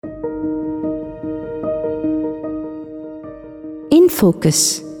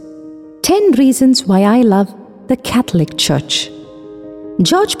Focus: 10 Reasons Why I Love the Catholic Church.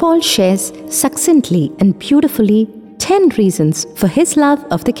 George Paul shares succinctly and beautifully 10 reasons for his love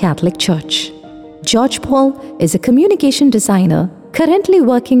of the Catholic Church. George Paul is a communication designer currently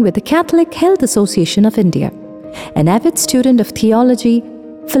working with the Catholic Health Association of India. An avid student of theology,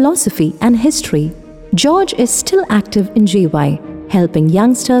 philosophy, and history, George is still active in GY, helping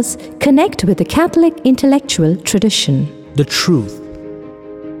youngsters connect with the Catholic intellectual tradition. The truth.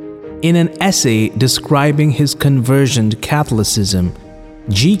 In an essay describing his conversion to Catholicism,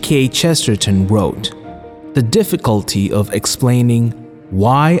 G.K. Chesterton wrote, "The difficulty of explaining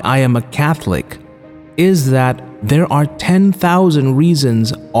why I am a Catholic is that there are 10,000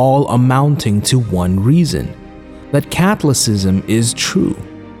 reasons all amounting to one reason, that Catholicism is true.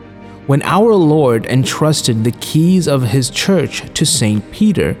 When our Lord entrusted the keys of his church to St.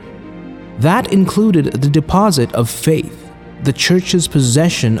 Peter, that included the deposit of faith, the church's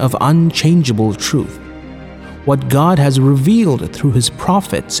possession of unchangeable truth, what God has revealed through his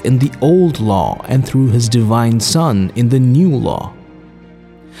prophets in the Old Law and through his divine Son in the New Law.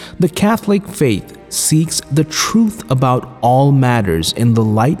 The Catholic faith seeks the truth about all matters in the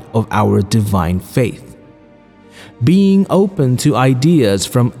light of our divine faith. Being open to ideas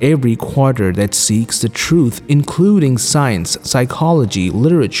from every quarter that seeks the truth, including science, psychology,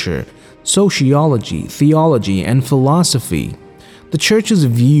 literature, sociology, theology, and philosophy, the Church's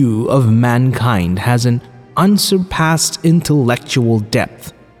view of mankind has an unsurpassed intellectual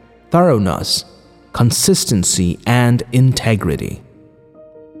depth, thoroughness, consistency, and integrity.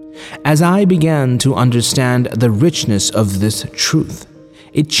 As I began to understand the richness of this truth,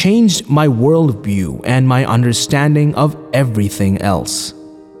 it changed my worldview and my understanding of everything else.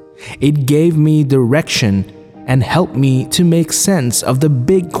 It gave me direction and helped me to make sense of the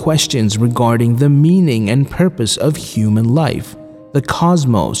big questions regarding the meaning and purpose of human life, the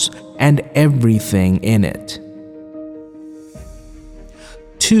cosmos, and everything in it.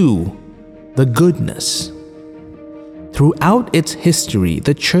 2. The goodness. Throughout its history,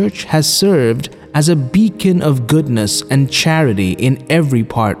 the Church has served as a beacon of goodness and charity in every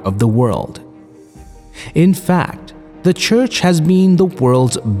part of the world. In fact, the Church has been the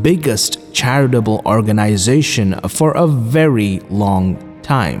world's biggest charitable organization for a very long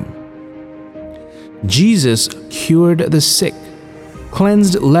time. Jesus cured the sick,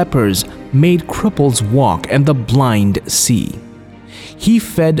 cleansed lepers, made cripples walk, and the blind see. He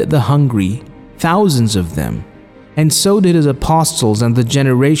fed the hungry, thousands of them, and so did his apostles and the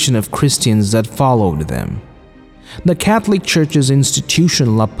generation of Christians that followed them. The Catholic Church's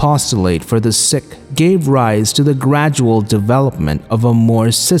institutional apostolate for the sick gave rise to the gradual development of a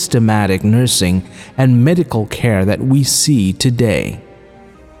more systematic nursing and medical care that we see today.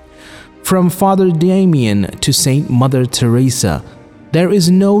 From Father Damien to Saint Mother Teresa, there is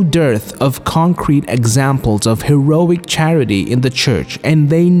no dearth of concrete examples of heroic charity in the Church, and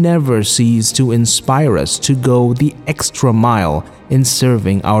they never cease to inspire us to go the extra mile in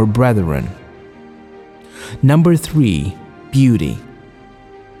serving our brethren. Number 3. Beauty.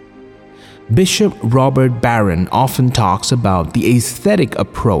 Bishop Robert Barron often talks about the aesthetic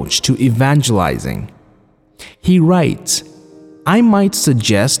approach to evangelizing. He writes, "I might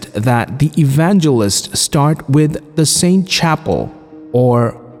suggest that the evangelists start with the Saint Chapel,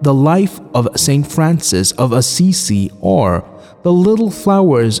 or the life of St. Francis of Assisi, or the Little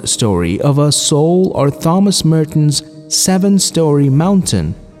Flowers story of a soul, or Thomas Merton's 7-Story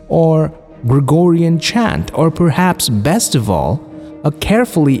Mountain, or Gregorian chant, or perhaps best of all, a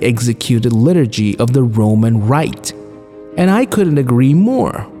carefully executed liturgy of the Roman Rite." And I couldn't agree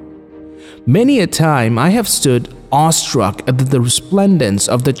more. Many a time I have stood awestruck at the resplendence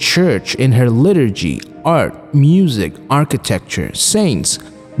of the Church in her liturgy, art, music, architecture, saints,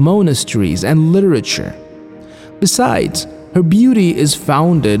 monasteries, and literature. Besides, her beauty is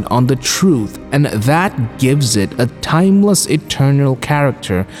founded on the truth, and that gives it a timeless, eternal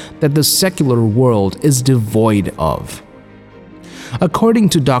character that the secular world is devoid of. According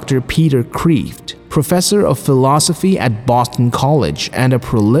to Dr. Peter Kreeft, professor of philosophy at Boston College and a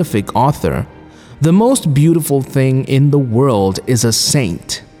prolific author, the most beautiful thing in the world is a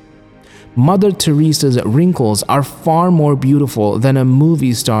saint. Mother Teresa's wrinkles are far more beautiful than a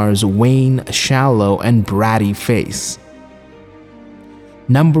movie star's wan, shallow, and bratty face.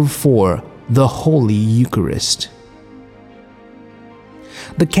 Number 4. The Holy Eucharist.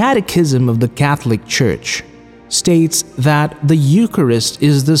 The Catechism of the Catholic Church states that the Eucharist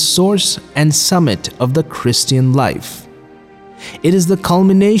is the source and summit of the Christian life. It is the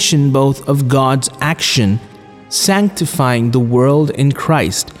culmination both of God's action sanctifying the world in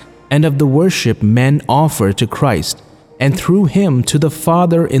Christ and of the worship men offer to Christ, and through him to the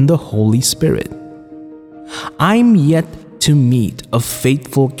Father in the Holy Spirit. I'm yet to meet a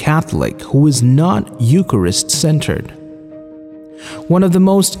faithful Catholic who is not Eucharist-centered. One of the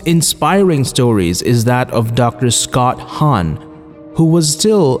most inspiring stories is that of Dr. Scott Hahn, who was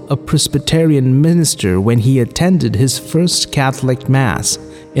still a Presbyterian minister when he attended his first Catholic Mass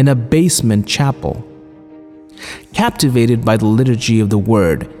in a basement chapel. Captivated by the liturgy of the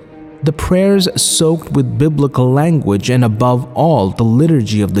Word, the prayers soaked with biblical language, and above all, the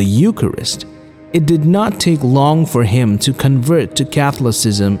liturgy of the Eucharist, it did not take long for him to convert to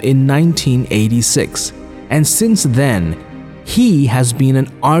Catholicism in 1986, and since then, he has been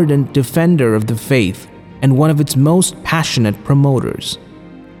an ardent defender of the faith and one of its most passionate promoters.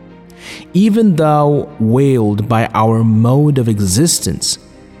 Even though veiled by our mode of existence,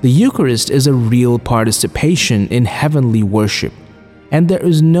 the Eucharist is a real participation in heavenly worship, and there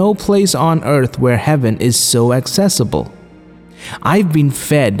is no place on earth where heaven is so accessible. I've been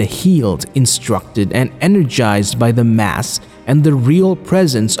fed, healed, instructed, and energized by the Mass and the real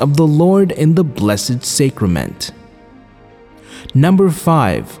presence of the Lord in the Blessed Sacrament. Number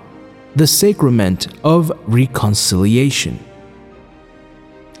 5. The Sacrament of Reconciliation.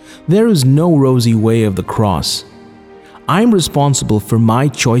 There is no rosy way of the cross. I'm responsible for my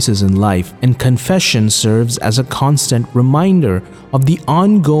choices in life, and confession serves as a constant reminder of the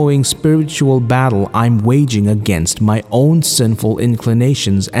ongoing spiritual battle I'm waging against my own sinful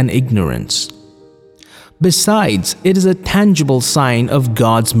inclinations and ignorance. Besides, it is a tangible sign of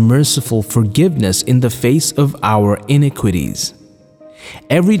God's merciful forgiveness in the face of our iniquities.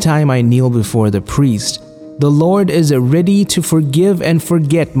 Every time I kneel before the priest, the Lord is ready to forgive and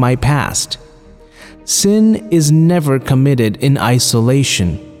forget my past. Sin is never committed in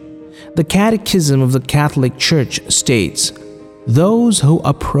isolation. The Catechism of the Catholic Church states, "Those who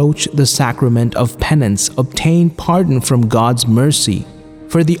approach the sacrament of penance obtain pardon from God's mercy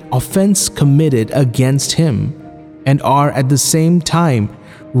for the offense committed against Him, and are at the same time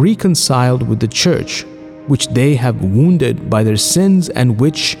reconciled with the Church, which they have wounded by their sins, and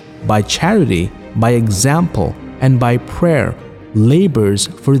which, by charity, by example, and by prayer, labors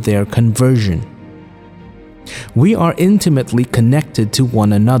for their conversion." We are intimately connected to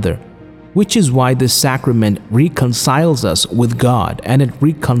one another, which is why this sacrament reconciles us with God, and it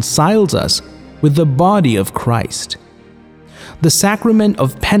reconciles us with the body of Christ. The sacrament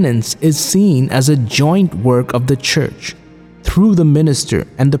of penance is seen as a joint work of the Church through the minister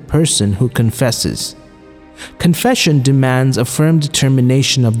and the person who confesses. Confession demands a firm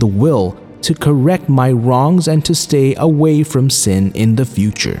determination of the will to correct my wrongs and to stay away from sin in the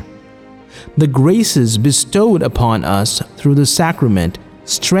future. The graces bestowed upon us through the sacrament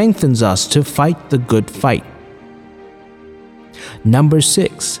strengthens us to fight the good fight. Number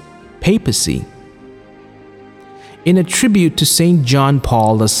 6. Papacy. In a tribute to St. John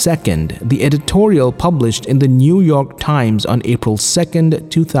Paul II, the editorial published in the New York Times on April 2,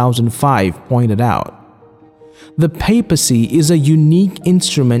 2005 pointed out, "The papacy is a unique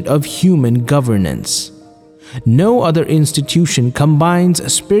instrument of human governance. No other institution combines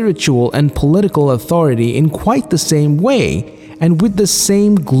spiritual and political authority in quite the same way and with the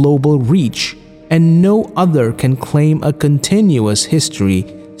same global reach, and no other can claim a continuous history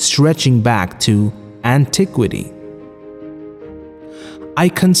stretching back to antiquity. I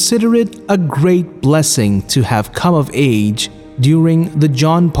consider it a great blessing to have come of age during the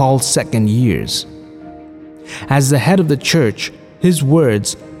John Paul II years. As the head of the Church, his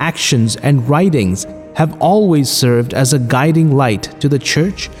words, actions, and writings have always served as a guiding light to the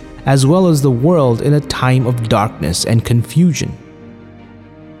Church as well as the world in a time of darkness and confusion.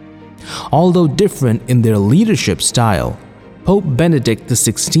 Although different in their leadership style, Pope Benedict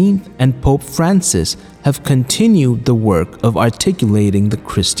XVI and Pope Francis have continued the work of articulating the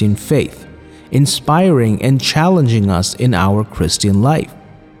Christian faith, inspiring and challenging us in our Christian life.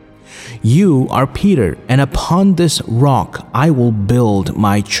 You are Peter, and upon this rock I will build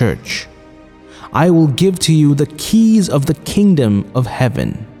my church. I will give to you the keys of the kingdom of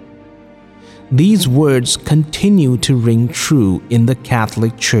heaven. These words continue to ring true in the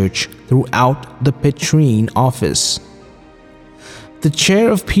Catholic Church throughout the Petrine office. The chair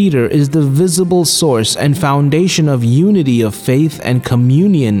of Peter is the visible source and foundation of unity of faith and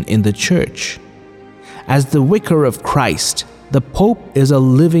communion in the Church. As the vicar of Christ, the Pope is a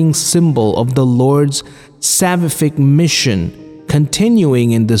living symbol of the Lord's salvific mission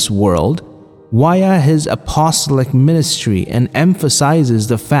continuing in this world via his apostolic ministry, and emphasizes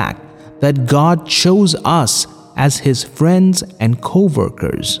the fact that God chose us as his friends and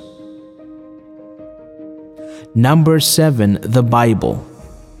co-workers. Number 7. The Bible.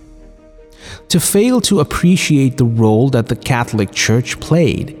 To fail to appreciate the role that the Catholic Church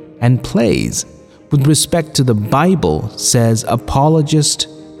played and plays with respect to the Bible, says apologist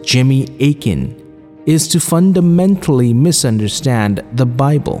Jimmy Akin, is to fundamentally misunderstand the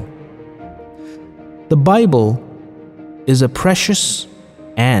Bible. The Bible is a precious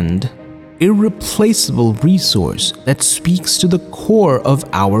and irreplaceable resource that speaks to the core of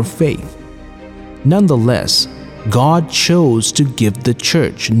our faith. Nonetheless, God chose to give the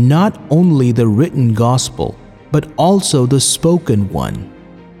Church not only the written gospel, but also the spoken one.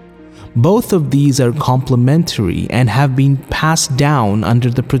 Both of these are complementary and have been passed down under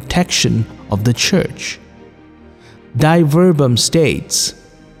the protection of the Church. Die Verbum states,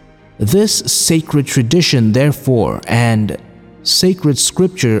 "This sacred tradition, therefore, and sacred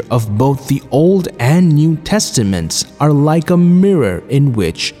scripture of both the Old and New Testaments are like a mirror in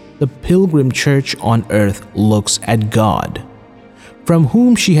which the pilgrim church on earth looks at God, from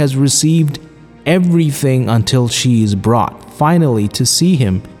whom she has received everything until she is brought finally to see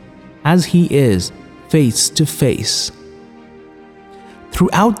Him as He is, face to face."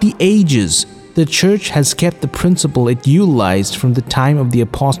 Throughout the ages, the Church has kept the principle it utilized from the time of the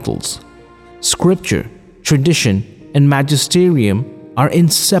apostles. Scripture, tradition, and magisterium are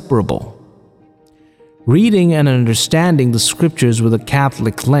inseparable. Reading and understanding the Scriptures with a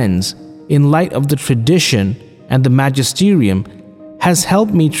Catholic lens, in light of the tradition and the magisterium, has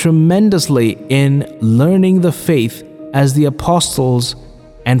helped me tremendously in learning the faith as the apostles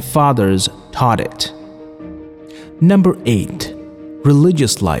and fathers taught it. Number 8.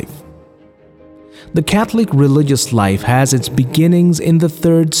 Religious life. The Catholic religious life has its beginnings in the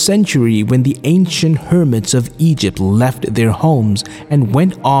 3rd century when the ancient hermits of Egypt left their homes and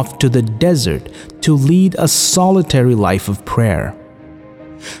went off to the desert to lead a solitary life of prayer.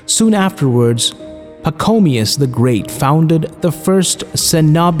 Soon afterwards, Pachomius the Great founded the first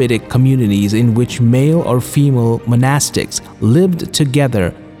Cenobitic communities in which male or female monastics lived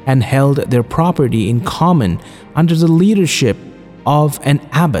together and held their property in common under the leadership of an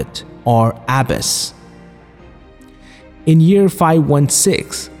abbot or abbess. In year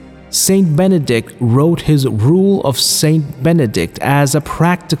 516, Saint Benedict wrote his Rule of Saint Benedict as a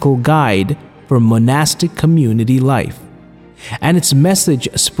practical guide for monastic community life, and its message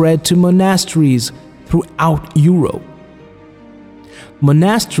spread to monasteries throughout Europe.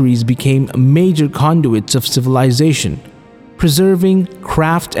 Monasteries became major conduits of civilization, preserving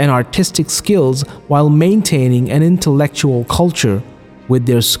craft and artistic skills while maintaining an intellectual culture with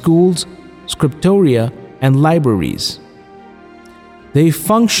their schools, scriptoria, and libraries. They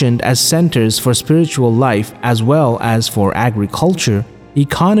functioned as centers for spiritual life as well as for agriculture,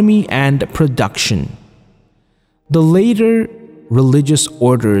 economy, and production. The later religious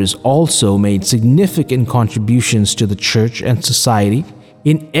orders also made significant contributions to the church and society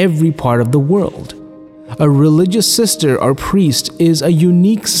in every part of the world. A religious sister or priest is a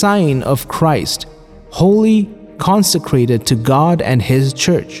unique sign of Christ, wholly consecrated to God and His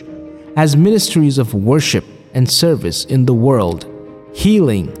church, as ministries of worship and service in the world,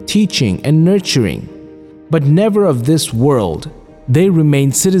 healing, teaching, and nurturing. But never of this world, they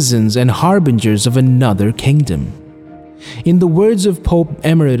remain citizens and harbingers of another kingdom. In the words of Pope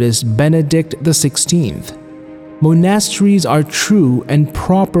Emeritus Benedict XVI, monasteries are true and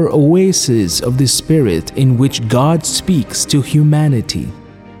proper oases of the Spirit in which God speaks to humanity.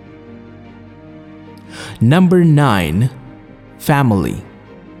 Number 9. Family.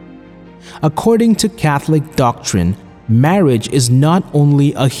 According to Catholic doctrine, marriage is not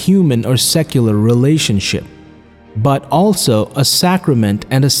only a human or secular relationship, but also a sacrament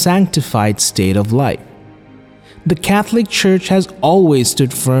and a sanctified state of life. The Catholic Church has always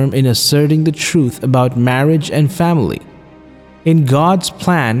stood firm in asserting the truth about marriage and family. In God's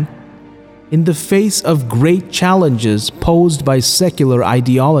plan, in the face of great challenges posed by secular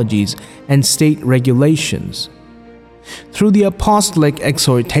ideologies and state regulations. Through the apostolic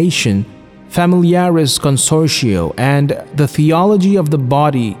exhortation, Familiaris Consortio, and the Theology of the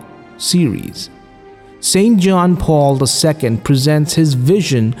Body series, St. John Paul II presents his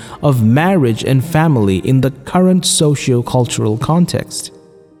vision of marriage and family in the current socio-cultural context.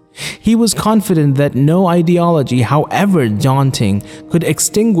 He was confident that no ideology, however daunting, could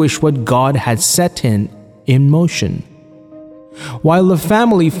extinguish what God had set in motion. While the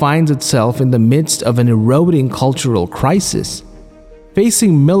family finds itself in the midst of an eroding cultural crisis,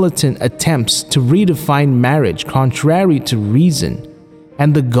 facing militant attempts to redefine marriage contrary to reason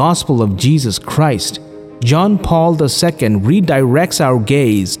and the gospel of Jesus Christ, John Paul II redirects our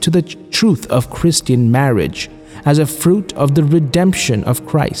gaze to the truth of Christian marriage as a fruit of the redemption of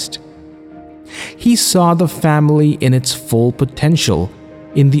Christ. He saw the family in its full potential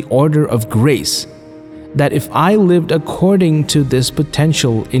in the order of grace, that if I lived according to this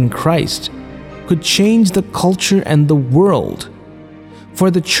potential in Christ, could change the culture and the world. For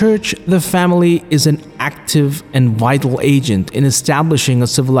the church, the family is an active and vital agent in establishing a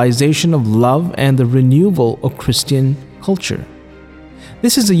civilization of love and the renewal of Christian culture.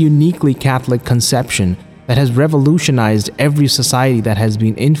 This is a uniquely Catholic conception that has revolutionized every society that has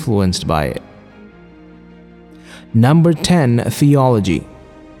been influenced by it. Number 10, theology.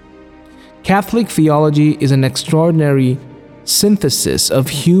 Catholic theology is an extraordinary synthesis of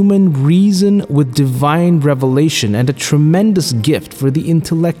human reason with divine revelation and a tremendous gift for the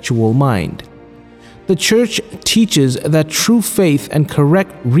intellectual mind. The Church teaches that true faith and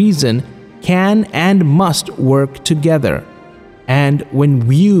correct reason can and must work together, and when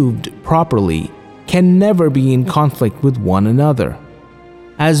viewed properly, can never be in conflict with one another,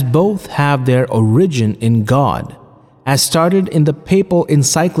 as both have their origin in God, as started in the papal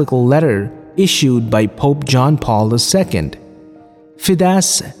encyclical letter issued by Pope John Paul II,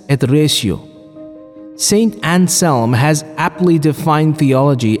 Fides et Ratio. Saint Anselm has aptly defined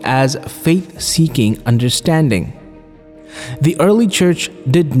theology as faith-seeking understanding. The early church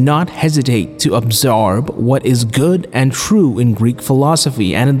did not hesitate to absorb what is good and true in Greek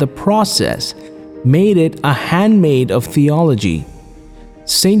philosophy, and in the process made it a handmaid of theology.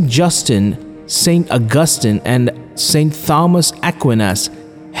 Saint Justin, Saint Augustine, and Saint Thomas Aquinas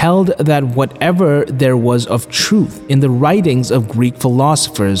held that whatever there was of truth in the writings of Greek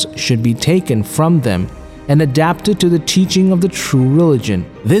philosophers should be taken from them and adapted to the teaching of the true religion.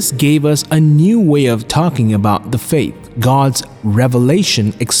 This gave us a new way of talking about the faith, God's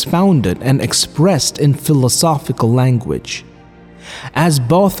revelation expounded and expressed in philosophical language. As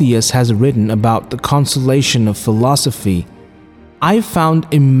Boethius has written about the consolation of philosophy, I found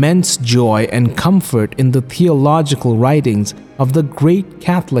immense joy and comfort in the theological writings of the great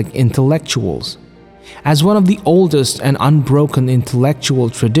Catholic intellectuals. As one of the oldest and unbroken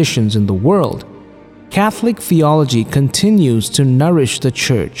intellectual traditions in the world, Catholic theology continues to nourish the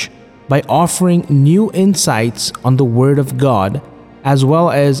Church by offering new insights on the Word of God, as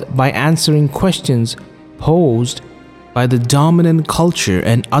well as by answering questions posed by the dominant culture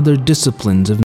and other disciplines of